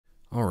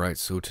Alright,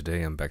 so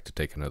today I'm back to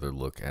take another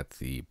look at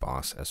the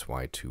Boss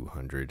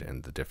SY-200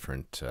 and the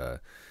different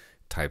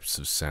types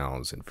of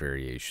sounds and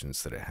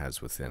variations that it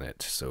has within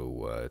it.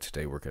 So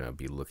today we're going to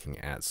be looking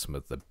at some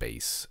of the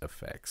bass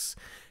effects.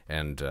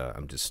 And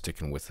I'm just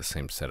sticking with the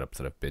same setup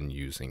that I've been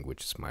using,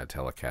 which is my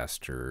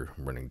Telecaster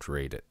running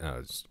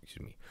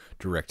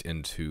direct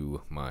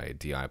into my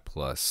DI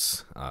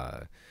Plus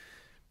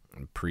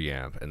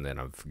preamp, and then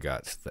I've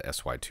got the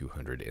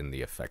SY-200 in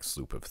the effects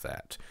loop of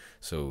that.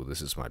 So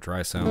this is my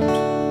dry sound,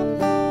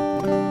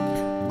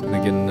 and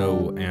again,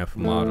 no amp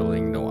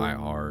modeling, no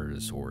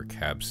IRs or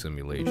cab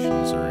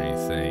simulations or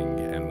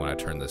anything, and when I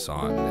turn this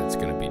on, it's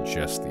going to be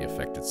just the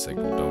affected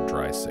signal, no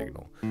dry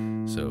signal.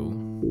 So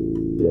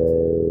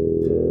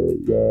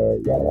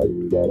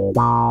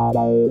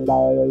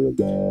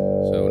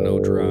no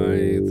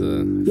dry.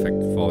 The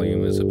effective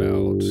volume is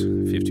about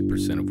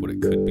 50% of what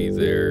it could be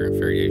there.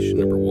 Variation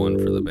number 1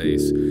 for the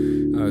bass.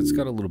 It's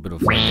got a little bit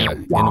of like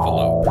an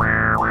envelope.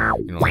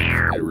 You know, like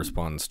it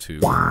responds to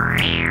how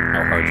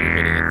hard you're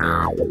hitting it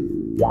there.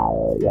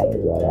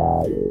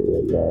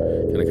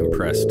 Kind of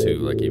compressed too,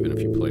 like even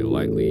if you play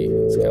lightly,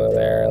 it's kind of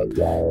there. And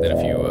then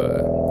if you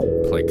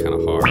play kind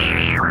of hard,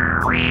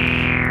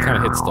 it kind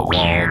of hits the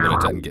wall, but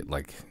it doesn't get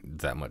like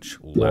that much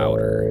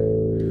louder.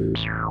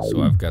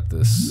 So I've got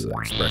this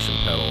expression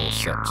pedal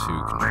set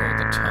to control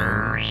the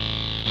tone.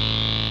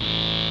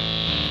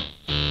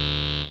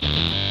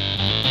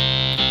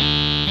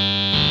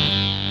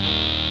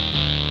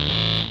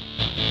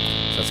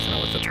 So that's kind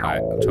of with the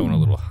tone a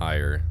little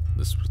higher.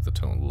 This was the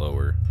tone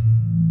lower.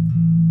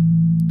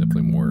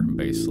 Definitely more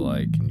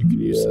bass-like, and you could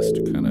use this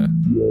to kind of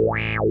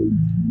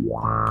give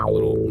a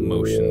little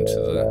motion to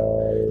the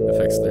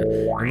effects there.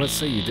 And let's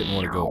say you didn't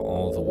want to go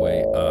all the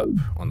way up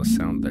on the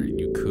sound there.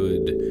 You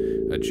could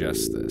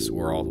adjust this,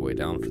 or all the way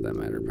down for that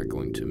matter, by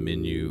going to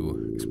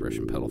Menu,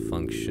 Expression Pedal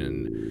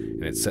Function,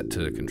 and it's set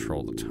to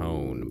control the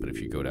tone. But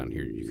if you go down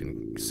here, you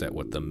can set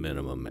what the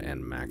minimum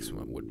and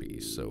maximum would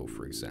be. So,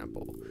 for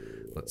example,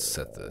 let's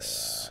set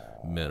this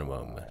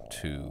minimum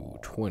to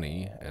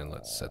 20, and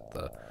let's set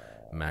the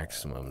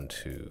maximum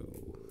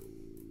to,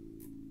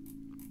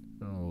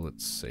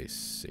 let's say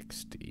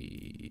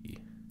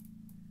 60.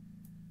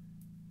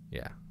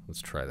 Yeah,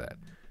 let's try that.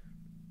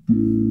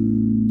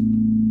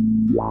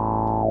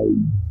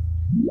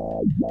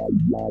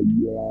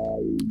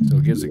 So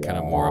it gives it kind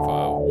of more of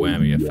a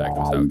whammy effect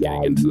without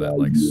getting into that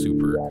like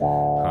super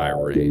high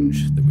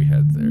range that we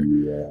had there.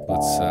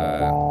 Let's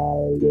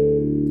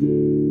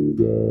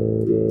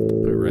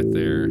put it right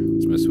there.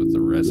 Let's mess with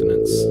the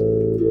resonance.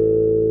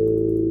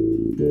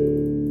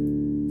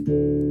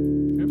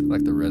 I feel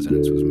like the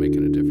resonance was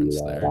making a difference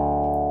there.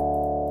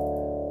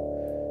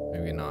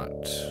 Maybe not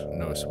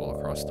noticeable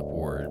across the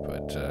board,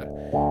 but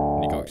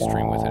when you go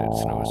extreme with it,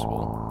 it's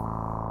noticeable.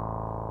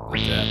 The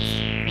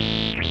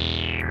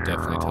depth,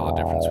 definitely tell a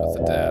difference with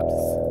the depth.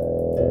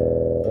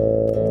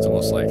 It's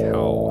almost like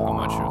how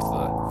much of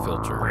the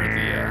filter or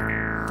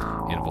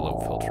the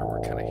envelope filter we're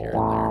kind of hearing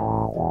there.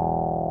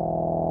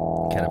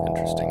 Kind of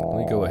interesting. Let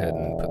me go ahead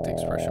and put the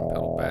expression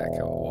pedal back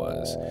how it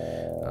was.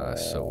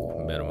 So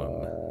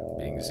minimum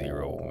being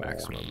 0,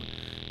 maximum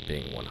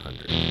being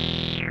 100.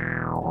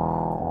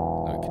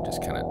 We can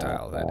just kind of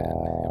dial that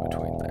in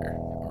between there.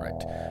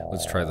 Alright,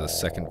 let's try the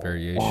second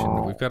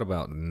variation. We've got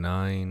about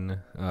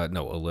 11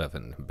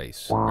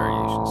 bass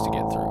variations to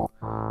get through.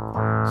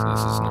 So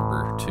this is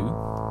number 2.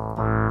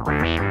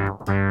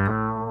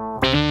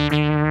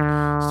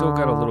 Still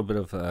got a little bit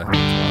of like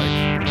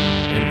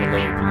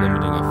envelope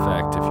limiting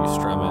effect if you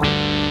strum it,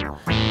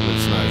 but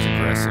it's not as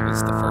aggressive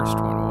as the first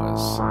one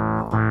was.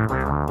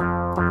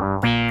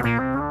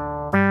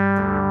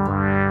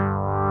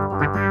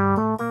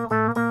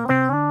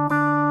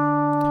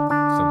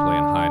 So I'm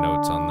playing high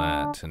notes on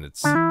that, and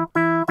it's a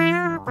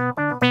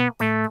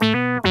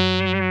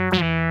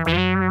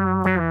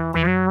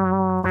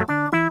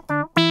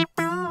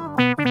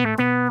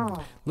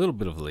little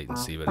bit of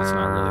latency, but it's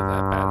not really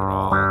that bad at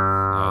all.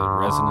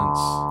 Resonance.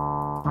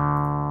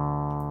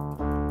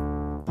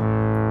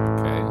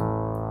 Okay.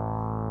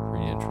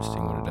 Pretty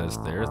interesting what it does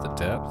there. The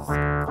depth. So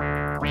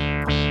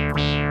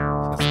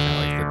that's kind of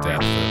like the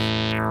depth of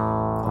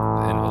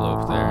the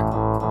envelope there.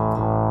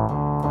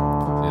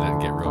 So it doesn't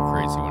get real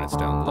crazy when it's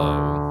down low,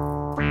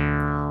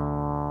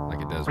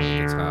 like it does when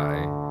it gets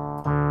high.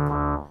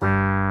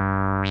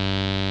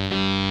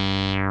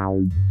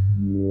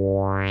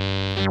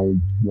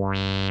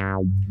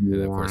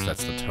 And of course,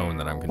 that's the tone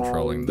that I'm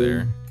controlling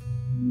there.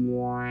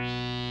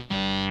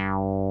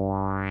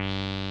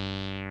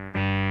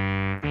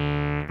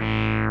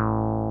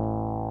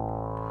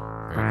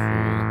 Very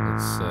cool.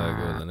 Let's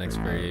go to the next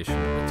variation,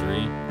 number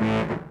 3.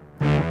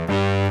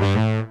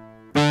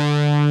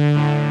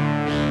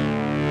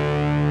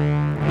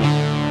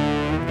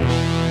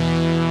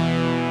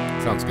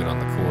 Sounds good on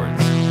the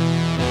chords.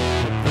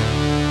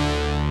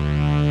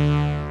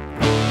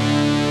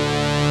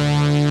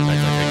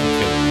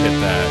 Hit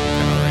that,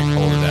 kind of like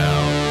hold it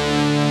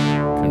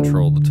out,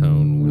 control the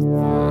tone with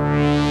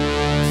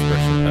the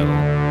expression pedal.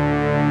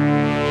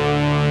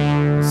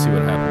 Let's see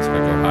what happens if I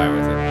go high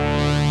with it.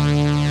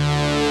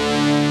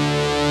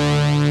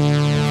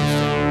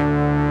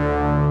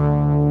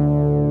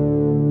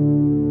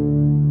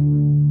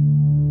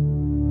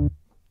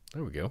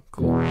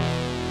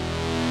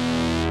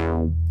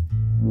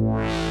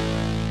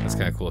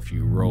 if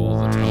you roll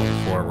the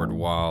tone forward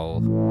while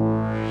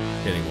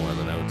hitting one of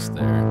the notes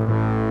there.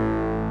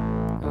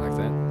 I like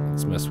that.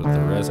 Let's mess with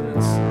the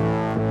resonance.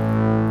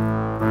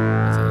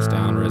 Resonance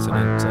down,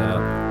 resonance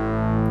up.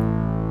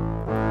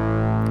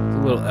 There's a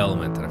little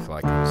element that I feel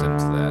like goes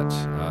into that.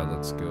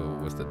 Let's go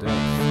with the depth.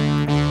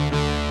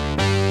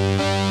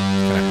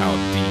 Kind of how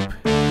deep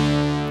they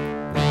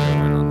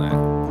go in on that.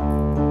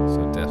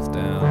 So depth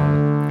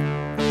down,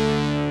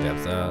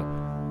 depth up.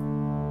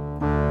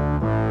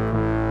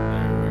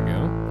 There we go.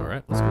 All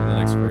right, let's go to the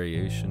next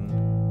variation.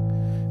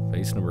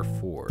 Bass number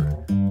 4.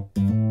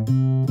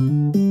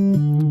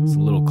 It's a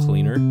little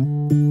cleaner.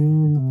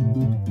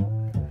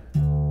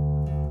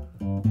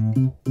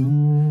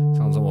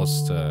 Sounds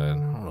almost, I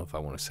don't know if I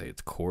want to say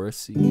it's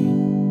chorusy.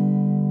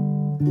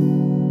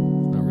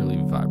 Not really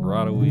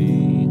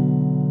vibrato-y.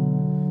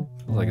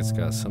 Feels like it's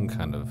got some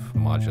kind of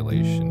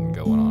modulation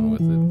going on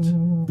with it.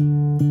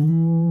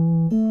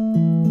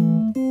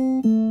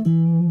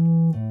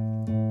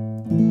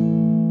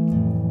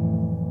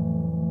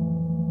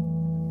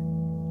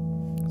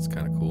 It's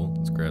kind of cool.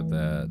 Let's grab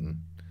that.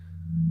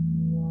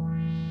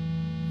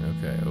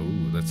 Okay,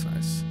 oh, that's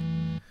nice.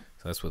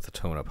 So that's with the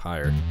tone up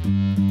higher.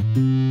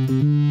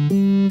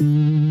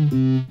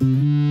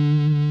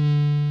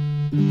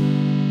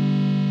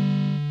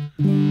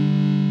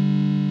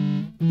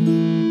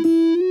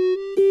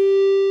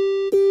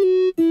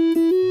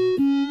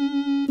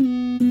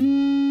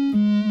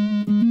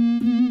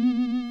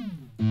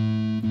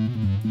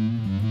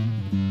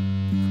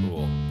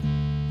 Cool.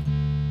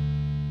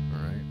 All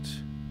right.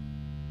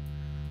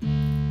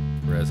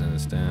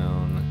 Resonance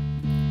down,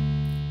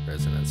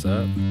 resonance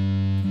up. I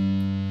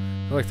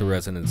feel like the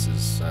resonance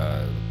is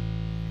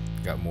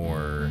got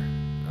more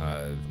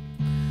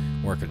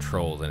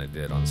control than it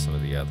did on some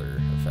of the other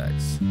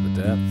effects. The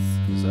depth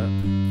is up,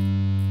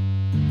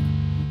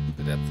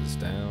 the depth is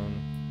down,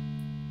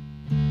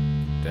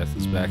 depth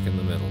is back in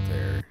the middle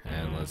there,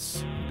 and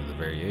let's do the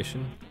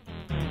variation.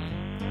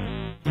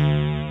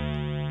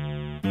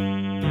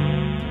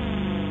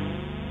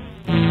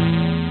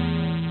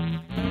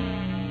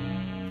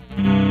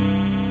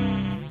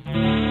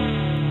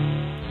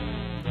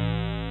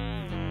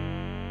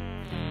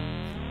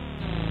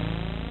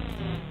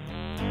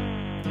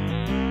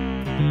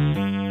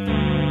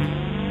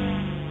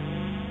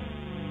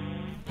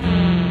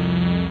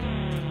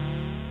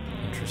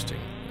 Interesting.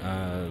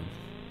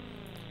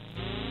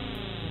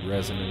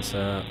 Resonance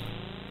up,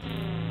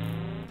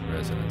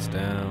 resonance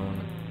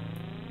down.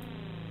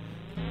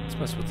 Let's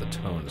mess with the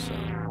tone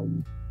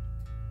some.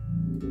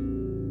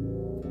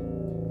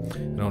 I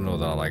don't know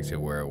that I liked it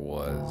where it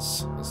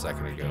was a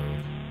second ago.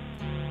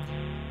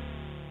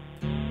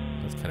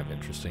 That's kind of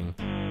interesting.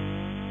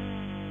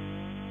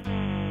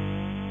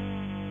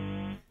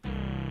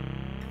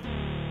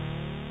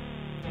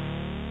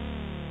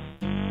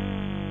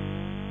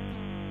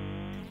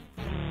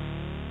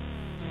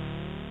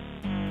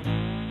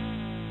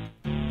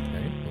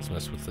 Let's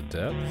mess with the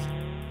depth.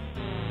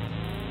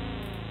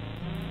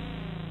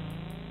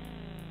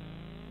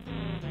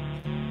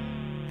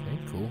 Okay,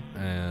 cool.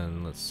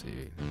 And let's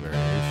see,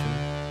 variation.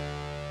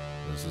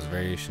 This is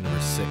variation number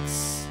 6.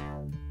 6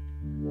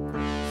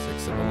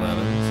 of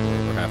 11, so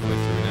we're halfway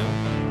through now.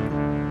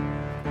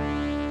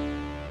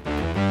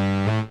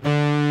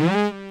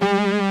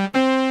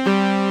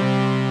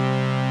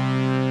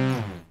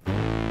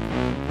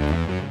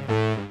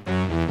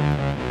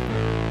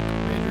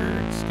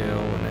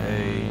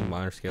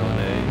 Scale in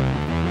A.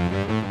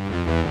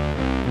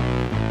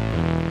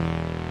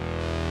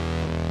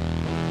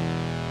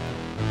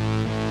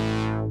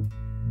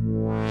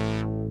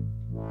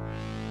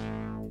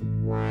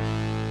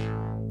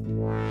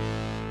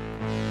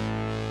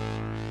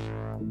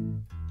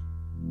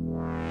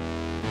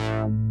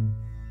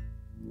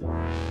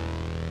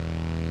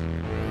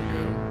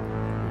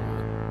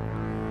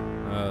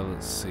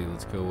 Let's see,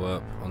 let's go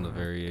up on the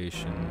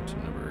variation to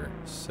number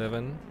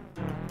 7.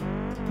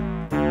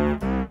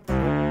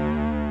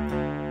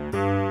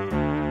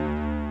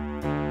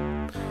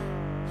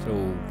 So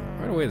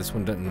right away this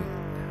one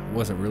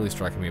wasn't really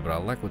striking me, but I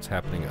like what's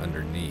happening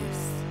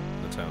underneath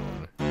the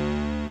tone.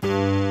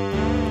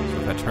 So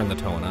if I turn the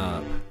tone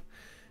up,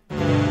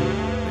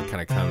 it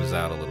kind of comes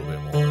out a little bit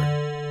more.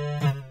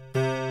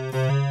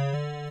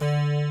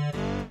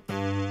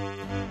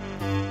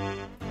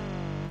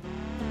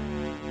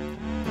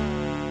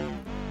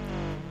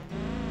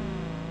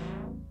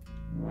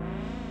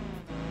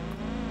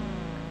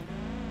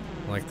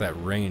 I like that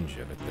range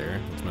of it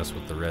there. Let's mess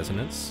with the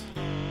resonance.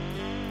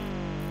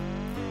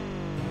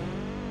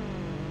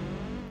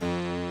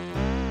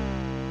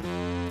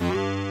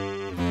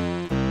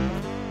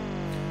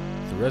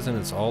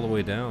 Resonance all the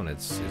way down,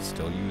 it's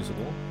still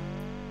usable.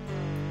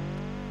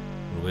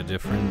 A little bit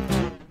different.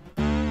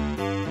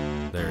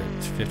 There,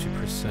 it's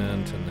 50%,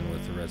 and then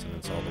with the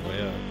resonance all the way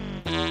up.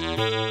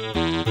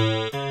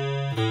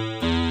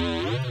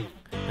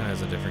 Kind of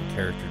has a different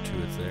character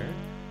to it there.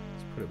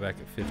 Let's put it back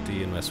at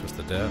 50 and mess with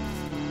the depth.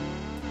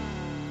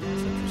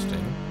 That's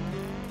interesting.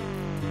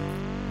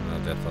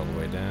 Depth all the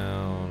way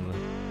down,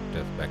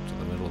 depth back to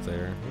the middle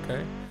there.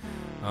 Okay.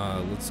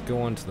 Let's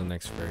go on to the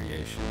next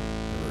variation,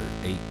 number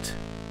 8.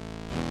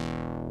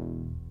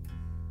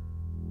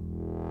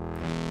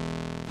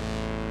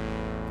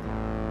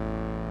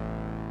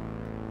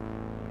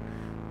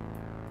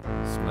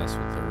 Let's mess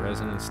with the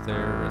resonance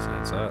there.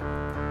 Resonance up.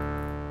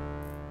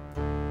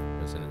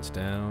 Resonance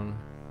down.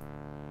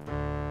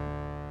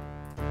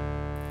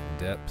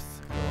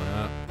 Depth going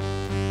up.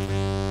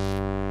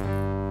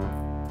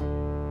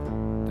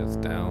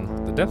 Depth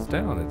down. The depth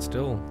down, it's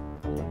still...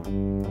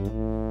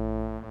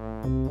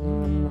 I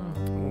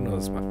don't know,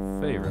 it's my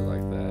favorite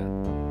like that.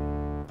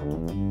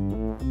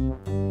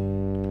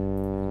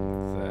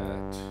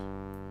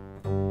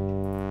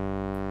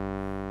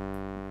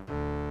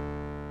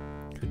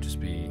 Could just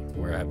be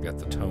where I've got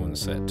the tone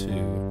set to.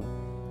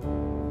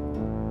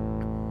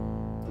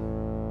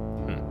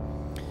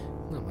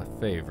 Not my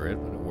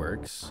favorite, but it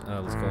works.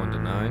 Let's go on to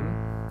 9.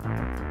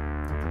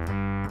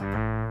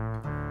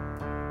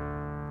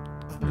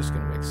 I'm just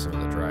gonna mix some of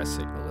the dry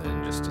signal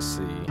in just to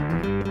see.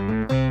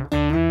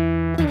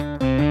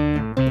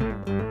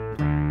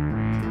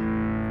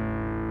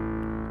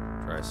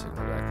 Dry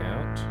signal back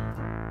out.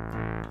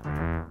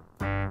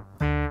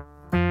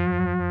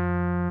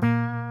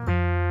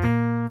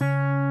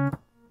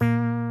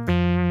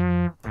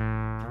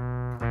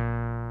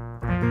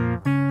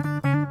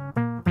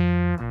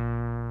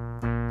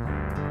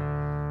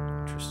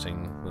 Interesting.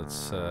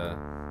 Let's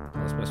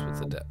mess with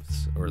the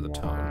depths or the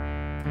tone.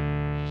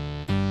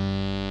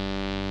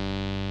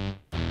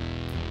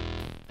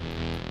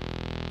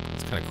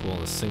 Kind of cool on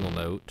the single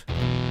note. The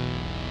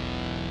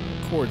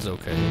chord's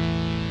okay.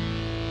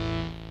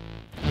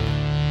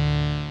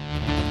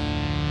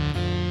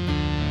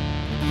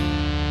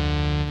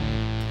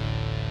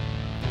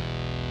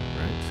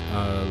 Right.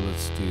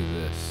 Let's do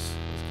this.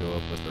 Let's go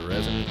up with the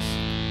resonance.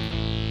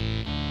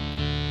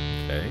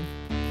 Okay.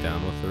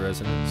 Down with the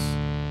resonance.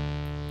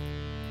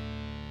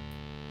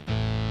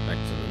 Back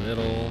to the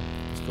middle.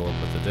 Let's go up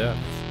with the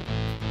depth.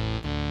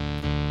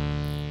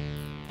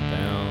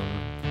 Down.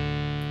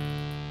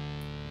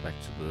 Back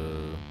to the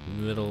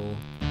middle.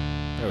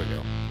 There we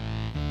go.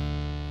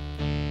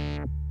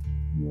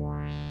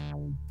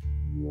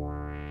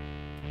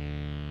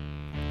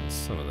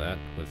 Some of that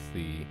with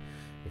the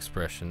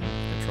expression,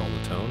 control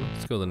the tone.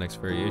 Let's go to the next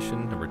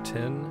variation, number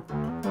 10.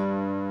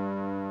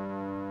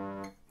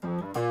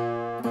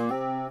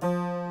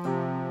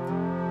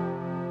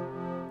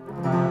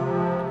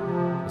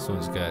 This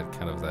one's got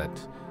kind of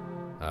that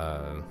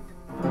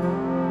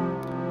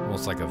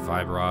almost like a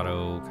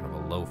vibrato, kind of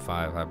a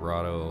lo-fi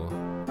vibrato.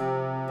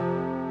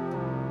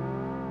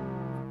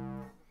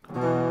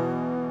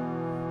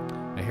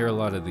 I hear a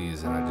lot of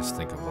these and I just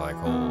think of like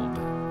old,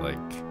 like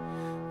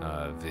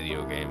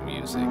video game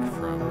music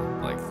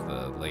from like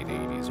the late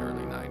 80s,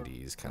 early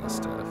 90s kind of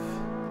stuff.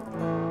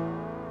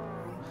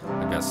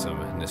 I got some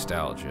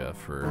nostalgia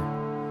for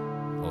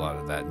a lot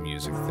of that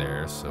music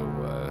there, so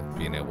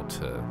being able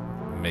to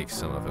make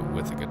some of it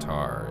with a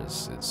guitar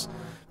it's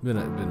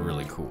been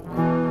really cool.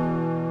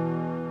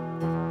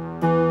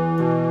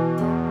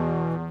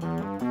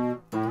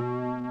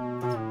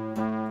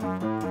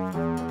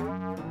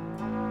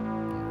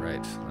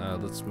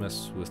 Let's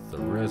mess with the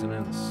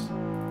resonance.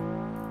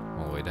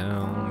 All the way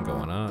down,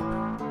 going up.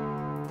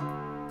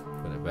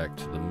 Put it back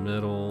to the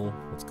middle.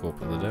 Let's go up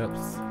with the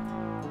depth.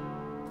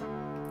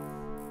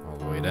 All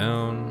the way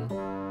down.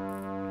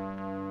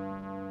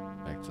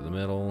 Back to the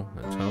middle,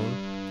 and tone.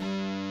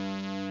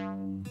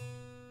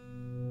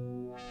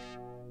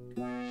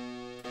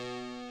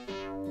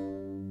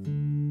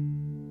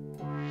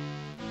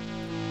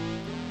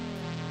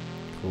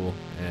 Cool.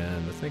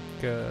 And I think,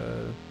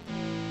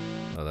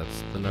 oh,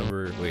 that's the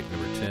number, wait,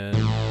 number 10.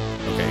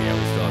 Okay, yeah, we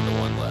still have the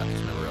one left,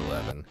 number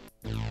 11.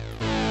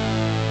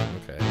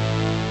 Okay.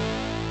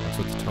 Let's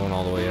put the tone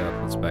all the way up.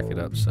 Let's back it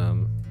up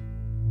some.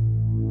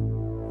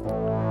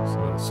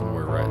 So it's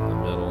somewhere right in the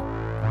middle.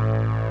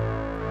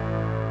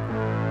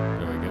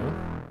 There we go.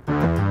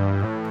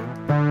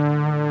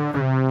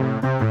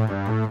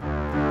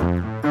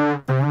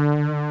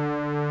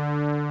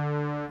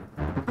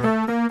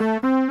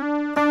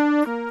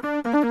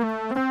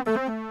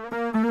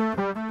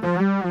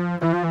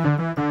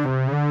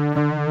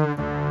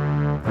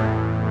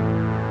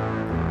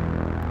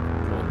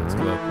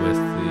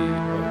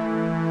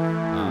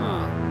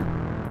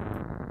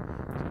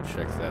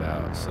 Check that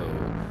out. So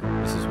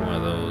this is one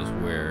of those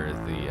where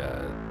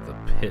the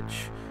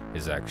pitch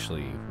is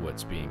actually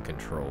what's being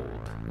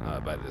controlled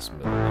by this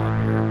middle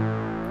knob here.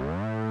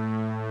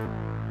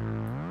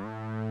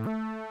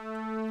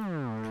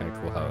 Kind of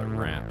cool how it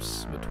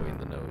ramps between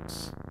the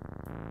notes,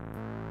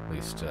 at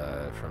least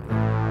from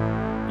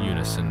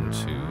unison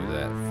to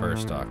that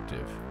first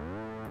octave.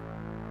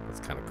 That's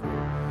kind of cool.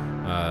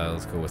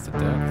 Let's go with the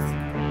depth.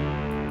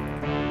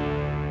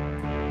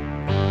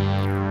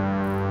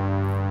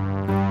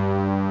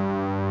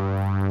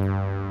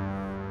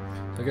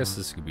 I guess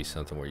this could be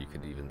something where you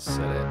could even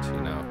set it,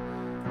 you know,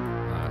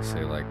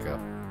 say like a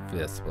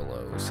fifth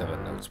below,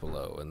 7 notes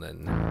below, and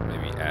then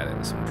maybe add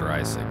in some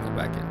dry signal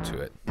back into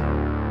it.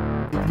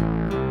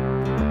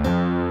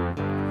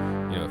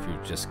 You know, if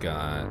you're just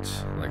got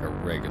like a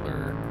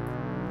regular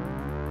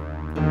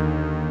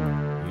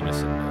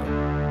unison mode.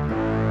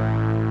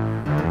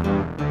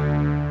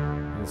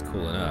 It's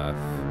cool enough,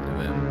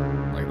 and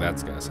then like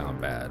that's gonna sound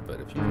bad,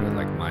 but if you put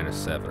like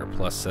 -7 or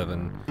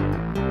 +7,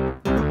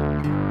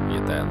 you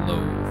get that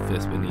low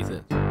fifth beneath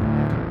it. Or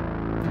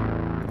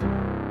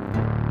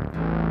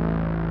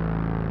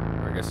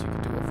I guess you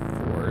could do a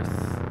fourth.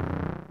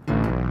 I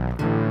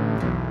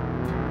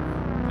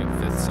think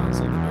fifth sounds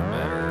a little bit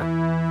better.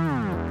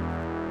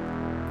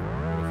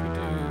 What if we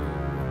do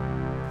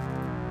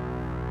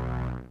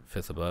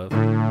fifth above?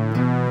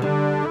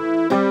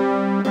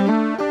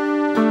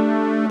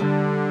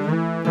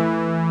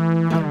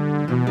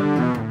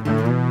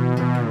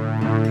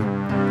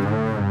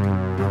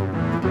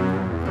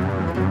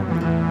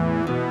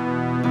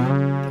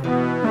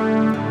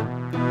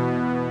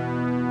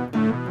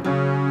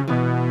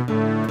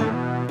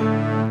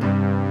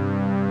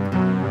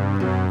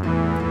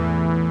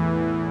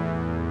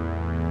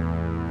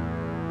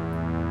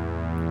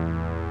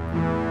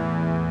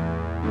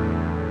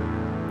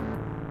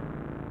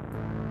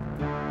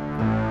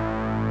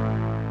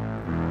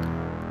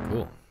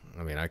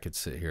 I could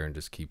sit here and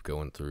just keep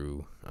going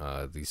through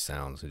these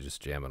sounds and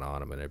just jamming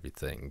on them and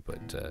everything,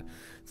 but I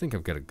think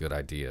I've got a good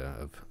idea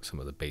of some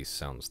of the bass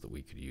sounds that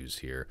we could use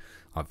here.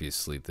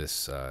 Obviously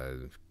this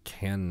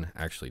can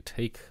actually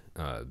take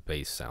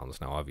bass sounds.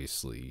 Now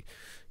obviously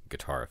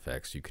guitar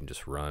effects, you can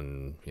just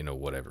run, you know,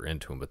 whatever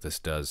into them, but this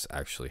does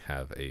actually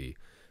have a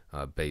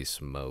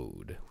bass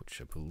mode, which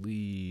I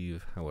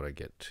believe, how would I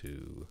get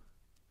to?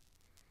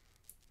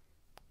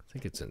 I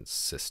think it's in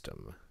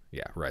system.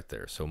 Yeah, right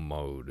there. So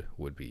mode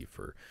would be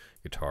for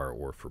guitar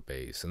or for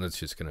bass, and that's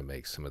just going to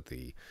make some of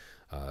the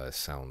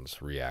sounds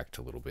react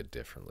a little bit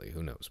differently.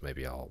 Who knows?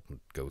 Maybe I'll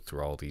go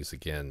through all these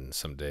again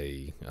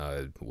someday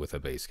with a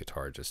bass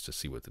guitar just to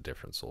see what the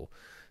difference will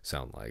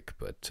sound like.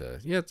 But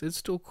yeah, it's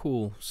still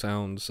cool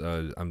sounds.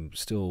 I'm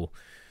still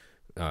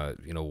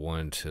you know,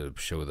 wanting to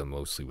show them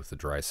mostly with the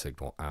dry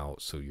signal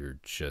out, so you're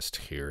just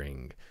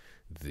hearing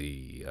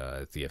the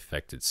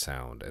affected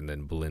sound and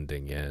then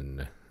blending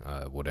in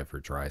whatever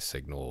dry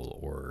signal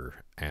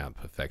or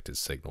amp affected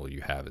signal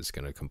you have is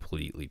going to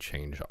completely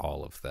change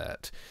all of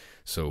that.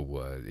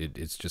 So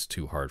it's just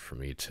too hard for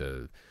me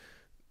to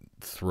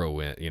throw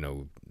in, you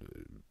know,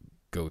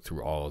 go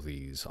through all of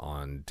these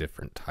on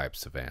different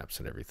types of amps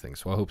and everything.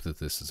 So I hope that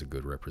this is a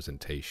good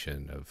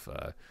representation of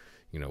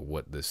you know,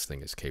 what this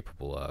thing is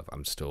capable of.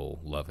 I'm still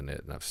loving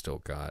it, and I've still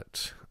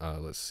got,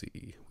 let's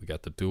see, we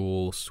got the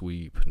dual,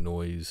 sweep,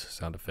 noise,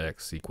 sound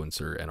effects,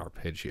 sequencer, and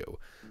arpeggio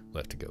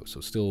left to go.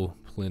 So still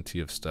plenty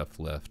of stuff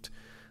left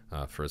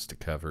for us to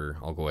cover.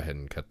 I'll go ahead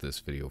and cut this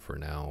video for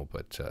now,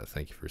 but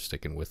thank you for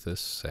sticking with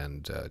this,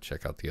 and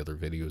check out the other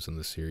videos in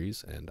the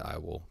series, and I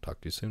will talk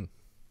to you soon.